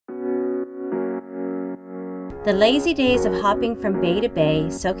The lazy days of hopping from bay to bay,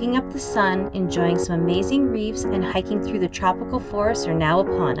 soaking up the sun, enjoying some amazing reefs, and hiking through the tropical forests are now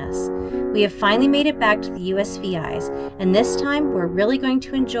upon us. We have finally made it back to the USVIs, and this time we're really going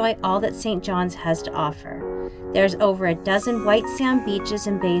to enjoy all that St. John's has to offer. There's over a dozen white sand beaches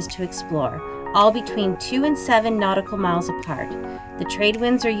and bays to explore, all between 2 and 7 nautical miles apart. The trade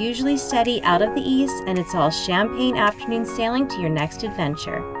winds are usually steady out of the east, and it's all champagne afternoon sailing to your next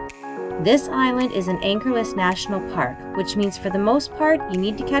adventure. This island is an anchorless national park, which means for the most part, you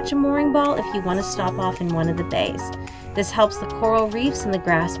need to catch a mooring ball if you want to stop off in one of the bays. This helps the coral reefs and the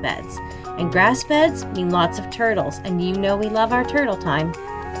grass beds. And grass beds mean lots of turtles, and you know we love our turtle time.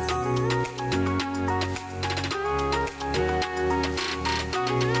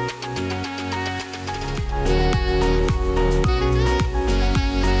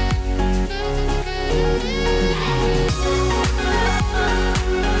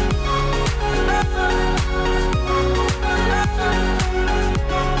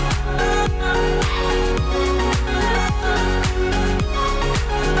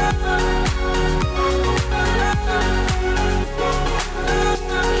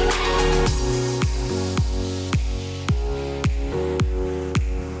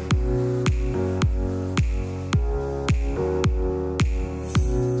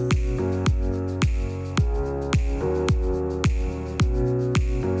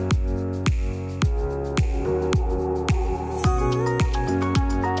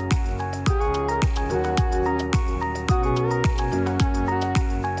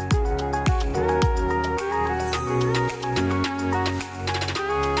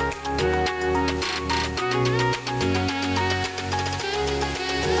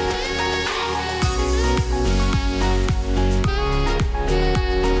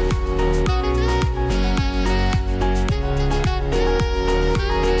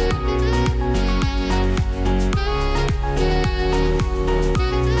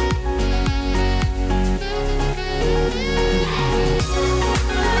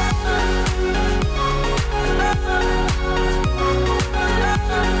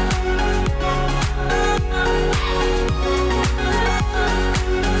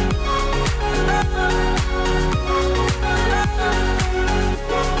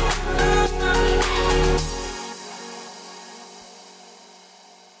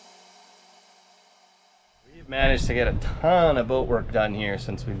 Managed to get a ton of boat work done here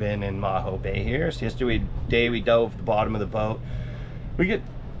since we've been in Maho Bay here. So yesterday we dove the bottom of the boat. We get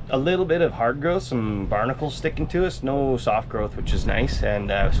a little bit of hard growth, some barnacles sticking to us, no soft growth, which is nice. And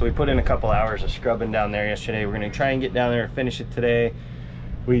so we put in a couple hours of scrubbing down there yesterday. We're going to try and get down there and finish it today.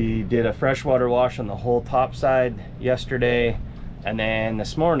 We did a freshwater wash on the whole top side yesterday, and then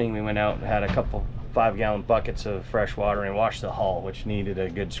this morning we went out and had a couple 5-gallon buckets of fresh water and washed the hull, which needed a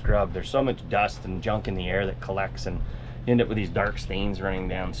good scrub. There's so much dust and junk in the air that collects, and you end up with these dark stains running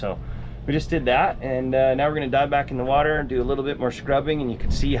down. So we just did that, and now we're going to dive back in the water and do a little bit more scrubbing, and you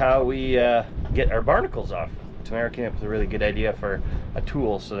can see how we get our barnacles off. Tamara came up with a really good idea for a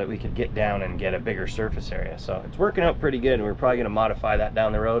tool so that we could get down and get a bigger surface area. So it's working out pretty good. We're probably going to modify that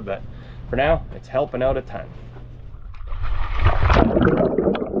down the road, but for now it's helping out a ton.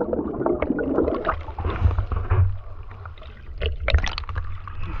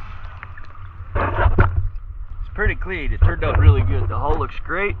 Pretty clean. It turned out really good. The hull looks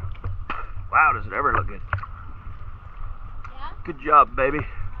great. Wow, does it ever look good? Yeah. Good job, baby.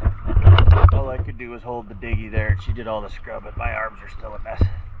 All I could do was hold the diggy there, and she did all the scrubbing. My arms are still a mess.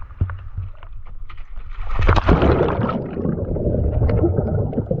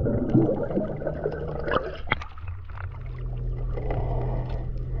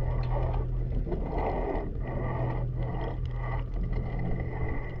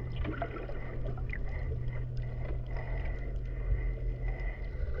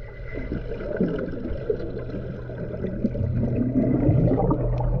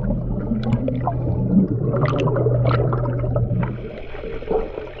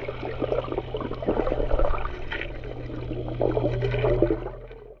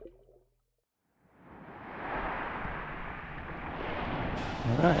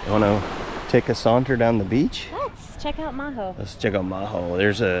 Alright, you want to take a saunter down the beach? Let's check out Maho. Let's check out Maho.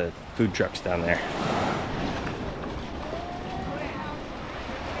 There's food trucks down there.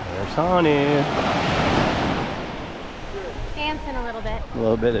 There's HONU. Dancing a little bit. A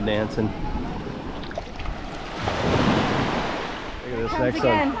little bit of dancing. Look at this next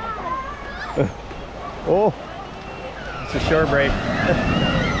again. one. Oh, it's a shore break.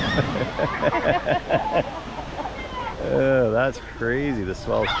 Oh, that's crazy. The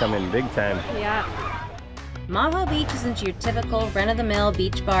swells come in big time. Yeah. Maho Beach isn't your typical run-of-the-mill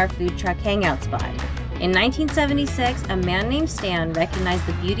beach bar food truck hangout spot. In 1976, a man named Stan recognized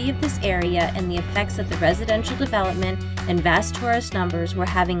the beauty of this area and the effects that the residential development and vast tourist numbers were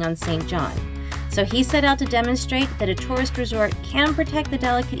having on St. John. So he set out to demonstrate that a tourist resort can protect the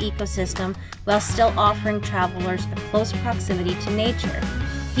delicate ecosystem while still offering travelers a close proximity to nature.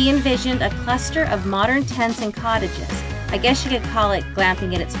 He envisioned a cluster of modern tents and cottages. I guess you could call it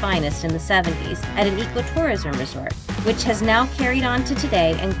glamping at its finest in the 70s, at an ecotourism resort, which has now carried on to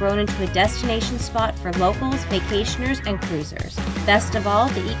today and grown into a destination spot for locals, vacationers, and cruisers. Best of all,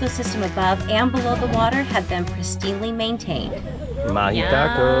 the ecosystem above and below the water have been pristinely maintained. Mahi Yum,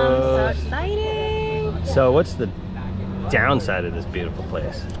 tacos. so exciting! So what's the downside of this beautiful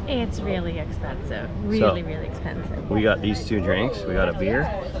place? It's really expensive. Really expensive. We got these two drinks. We got a beer,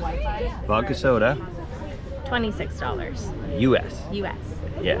 vodka soda. $26. US. US.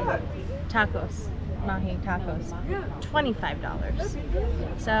 Yeah. Tacos. Mahi tacos.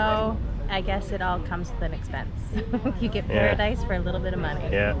 $25. So I guess it all comes with an expense. You get paradise for a little bit of money.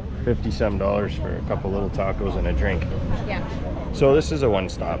 Yeah, 50 some dollars for a couple little tacos and a drink. Yeah. So this is a one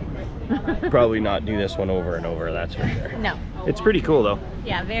stop. Probably not do this one over and over, that's for sure. No. It's pretty cool though.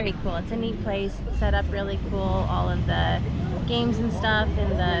 Yeah, very cool. It's a neat place. It's set up really cool. All of the games and stuff in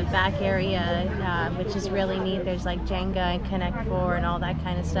the back area, which is really neat. There's like Jenga and Connect 4 and all that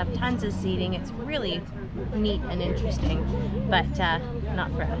kind of stuff. Tons of seating. It's really neat and interesting, but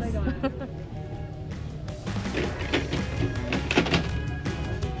not for us.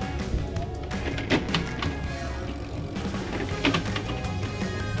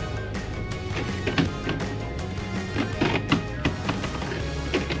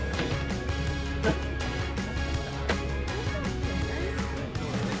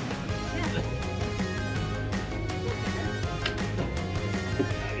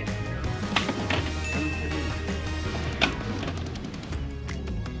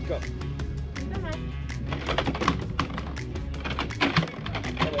 Go.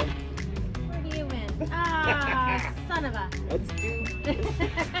 Where do you win? Ah, son of a. Let's do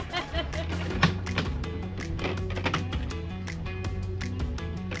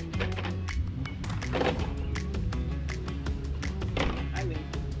I win.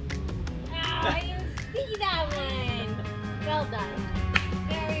 Oh, I didn't see that one. Well done.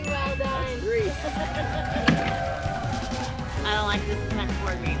 Very well done. I don't like this Connect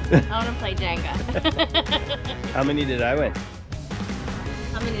 4 game. I want to play Jenga. How many did I win?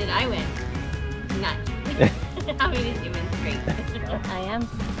 How many did I win? None. How many did you win? 3. I am.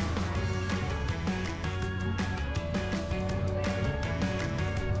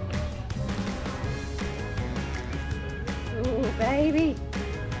 Ooh, baby.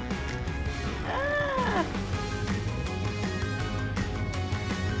 Ah.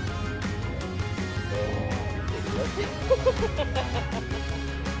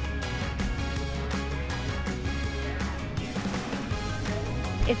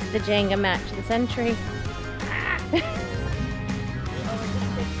 It's the Jenga match of the century.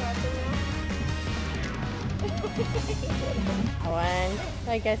 One,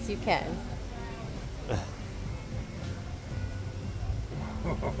 I guess you can.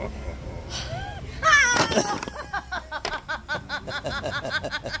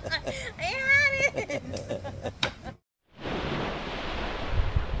 I had it!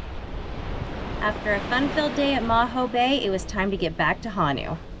 After a fun-filled day at Maho Bay, it was time to get back to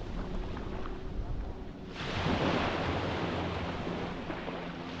HONU.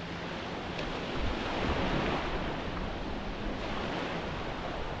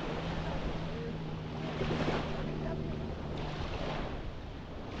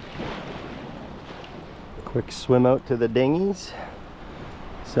 Quick swim out to the dinghies.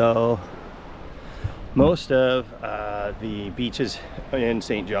 So most of the beaches in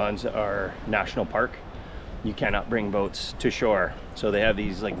St. John's are national park. You cannot bring boats to shore, so they have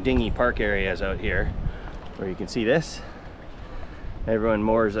these like dinghy park areas out here where you can see this. Everyone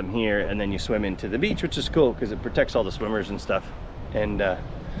moors them here and then you swim into the beach, which is cool because it protects all the swimmers and stuff. And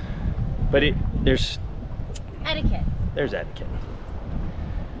but there's Etiquette. there's etiquette.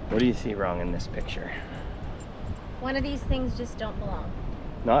 What do you see wrong in this picture? One of these things just don't belong.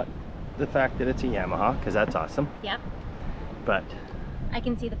 Not the fact that it's a Yamaha, because that's awesome. Yep. But I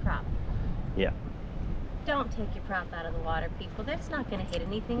can see the prop. yeah, Don't take your prop out of the water, people. That's not going to hit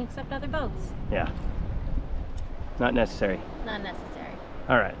anything except other boats. yeah, not necessary. Not necessary.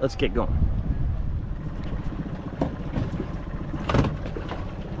 All right, let's get going.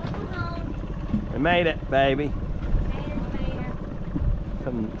 We made it, baby.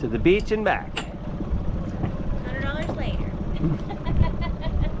 Come to the beach and back. $100 later.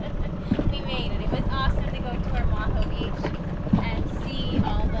 We made it. It was awesome to go to our Maho Beach and see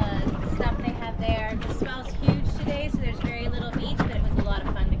all the stuff they have there. Just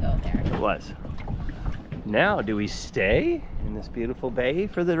was. Now, do we stay in this beautiful bay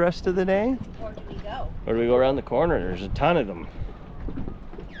for the rest of the day? Or do we go? Or do we go around the corner? There's a ton of them.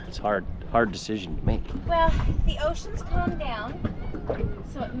 It's hard decision to make. Well, the ocean's calmed down,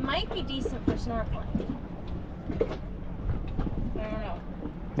 so it might be decent for snorkeling. I don't know.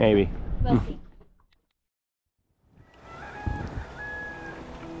 Maybe. We'll see.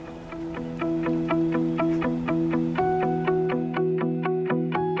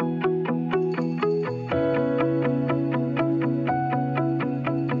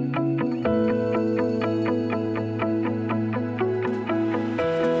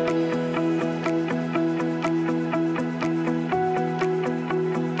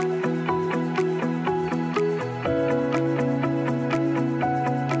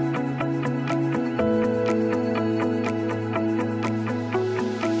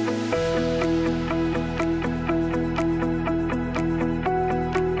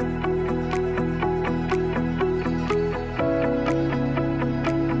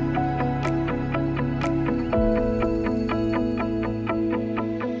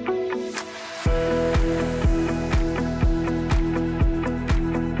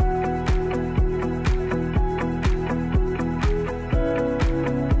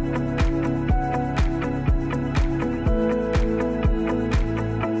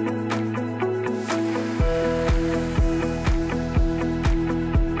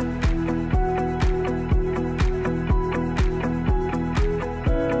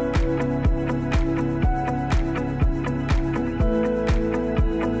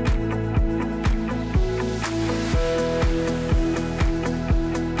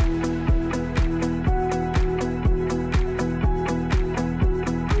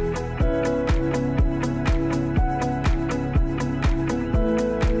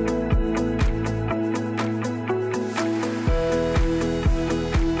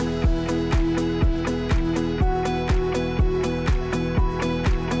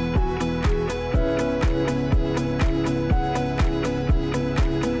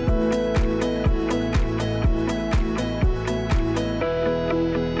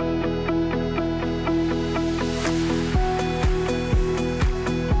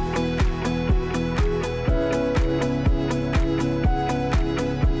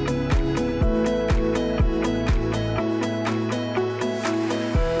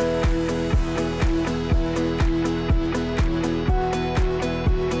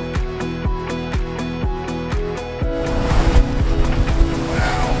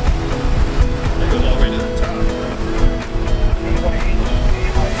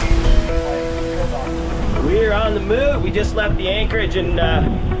 We just left the anchorage and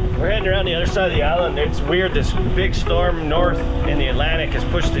we're heading around the other side of the island. It's weird, this big storm north in the Atlantic has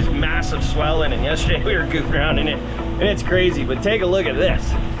pushed this massive swell in, and yesterday we were goofing around in it and it's crazy, but take a look at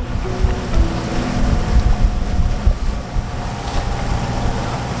this.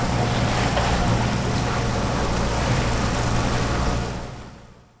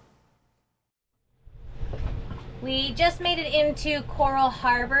 We just made it into Coral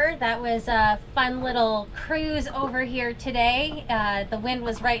Harbor. That was a fun little cruise over here today. The wind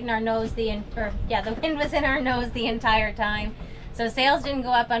was right in our nose the wind was in our nose the entire time. So sails didn't go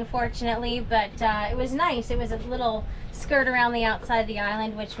up, unfortunately, but it was nice. It was a little skirt around the outside of the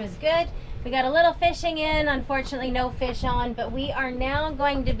island, which was good. We got a little fishing in, unfortunately no fish on, but we are now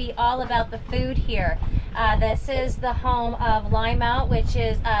going to be all about the food here. This is the home of Lime Out, which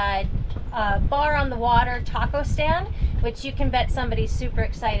is a bar on the water taco stand, which you can bet somebody's super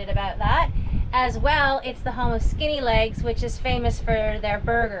excited about that. As well, it's the home of Skinny Legs, which is famous for their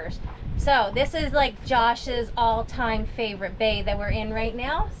burgers. So this is like Josh's all-time favorite bay that we're in right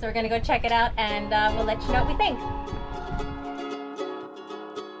now. So we're gonna go check it out and we'll let you know what we think.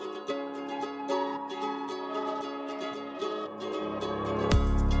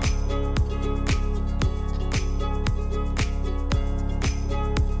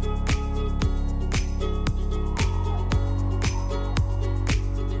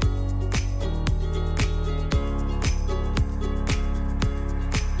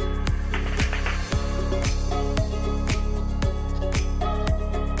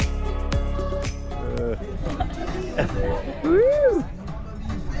 Woo!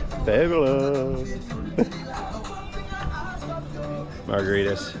 Fabulous!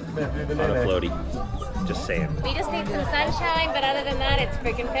 Margaritas on a floaty. Just saying. We just need some sunshine, but other than that, it's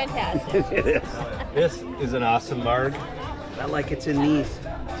freaking fantastic. It is. This is an awesome marg. Not like it's in these.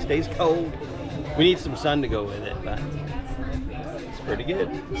 Stays cold. We need some sun to go with it, but it's Pretty good.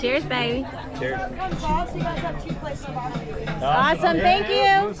 Cheers, baby. Cheers. Awesome, thank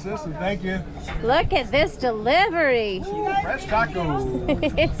you. System, thank you. Look at this delivery. Fresh taco.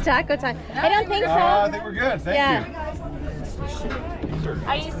 It's taco time. I don't think so. I think we're good. Thank you.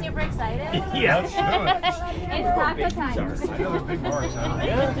 Are you super excited? Yeah. Let's do it. It's taco time. Another big bars, huh?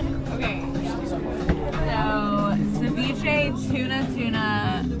 Yeah. Okay. So, ceviche,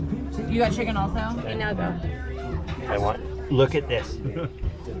 tuna. You got chicken also? Okay, now go. I want. Look at this.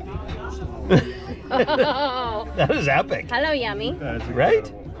 Oh. That is epic. Hello, yummy.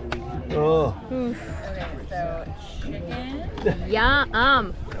 Right? Oh. Oof. Okay, so chicken.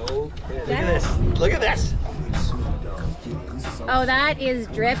 Yum. Look at this. Look at this. Oh, that is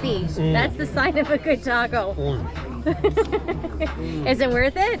drippy. That's the sign of a good taco. Is it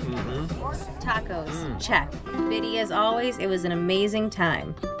worth it? Tacos, check. Biddy, as always, it was an amazing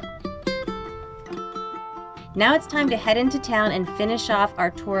time. Now it's time to head into town and finish off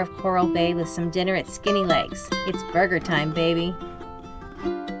our tour of Coral Bay with some dinner at Skinny Legs. It's burger time, baby.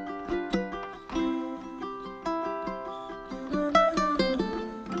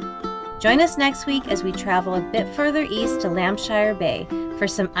 Join us next week as we travel a bit further east to Lampshire Bay for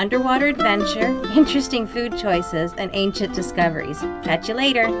some underwater adventure, interesting food choices, and ancient discoveries. Catch you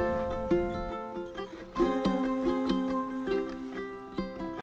later.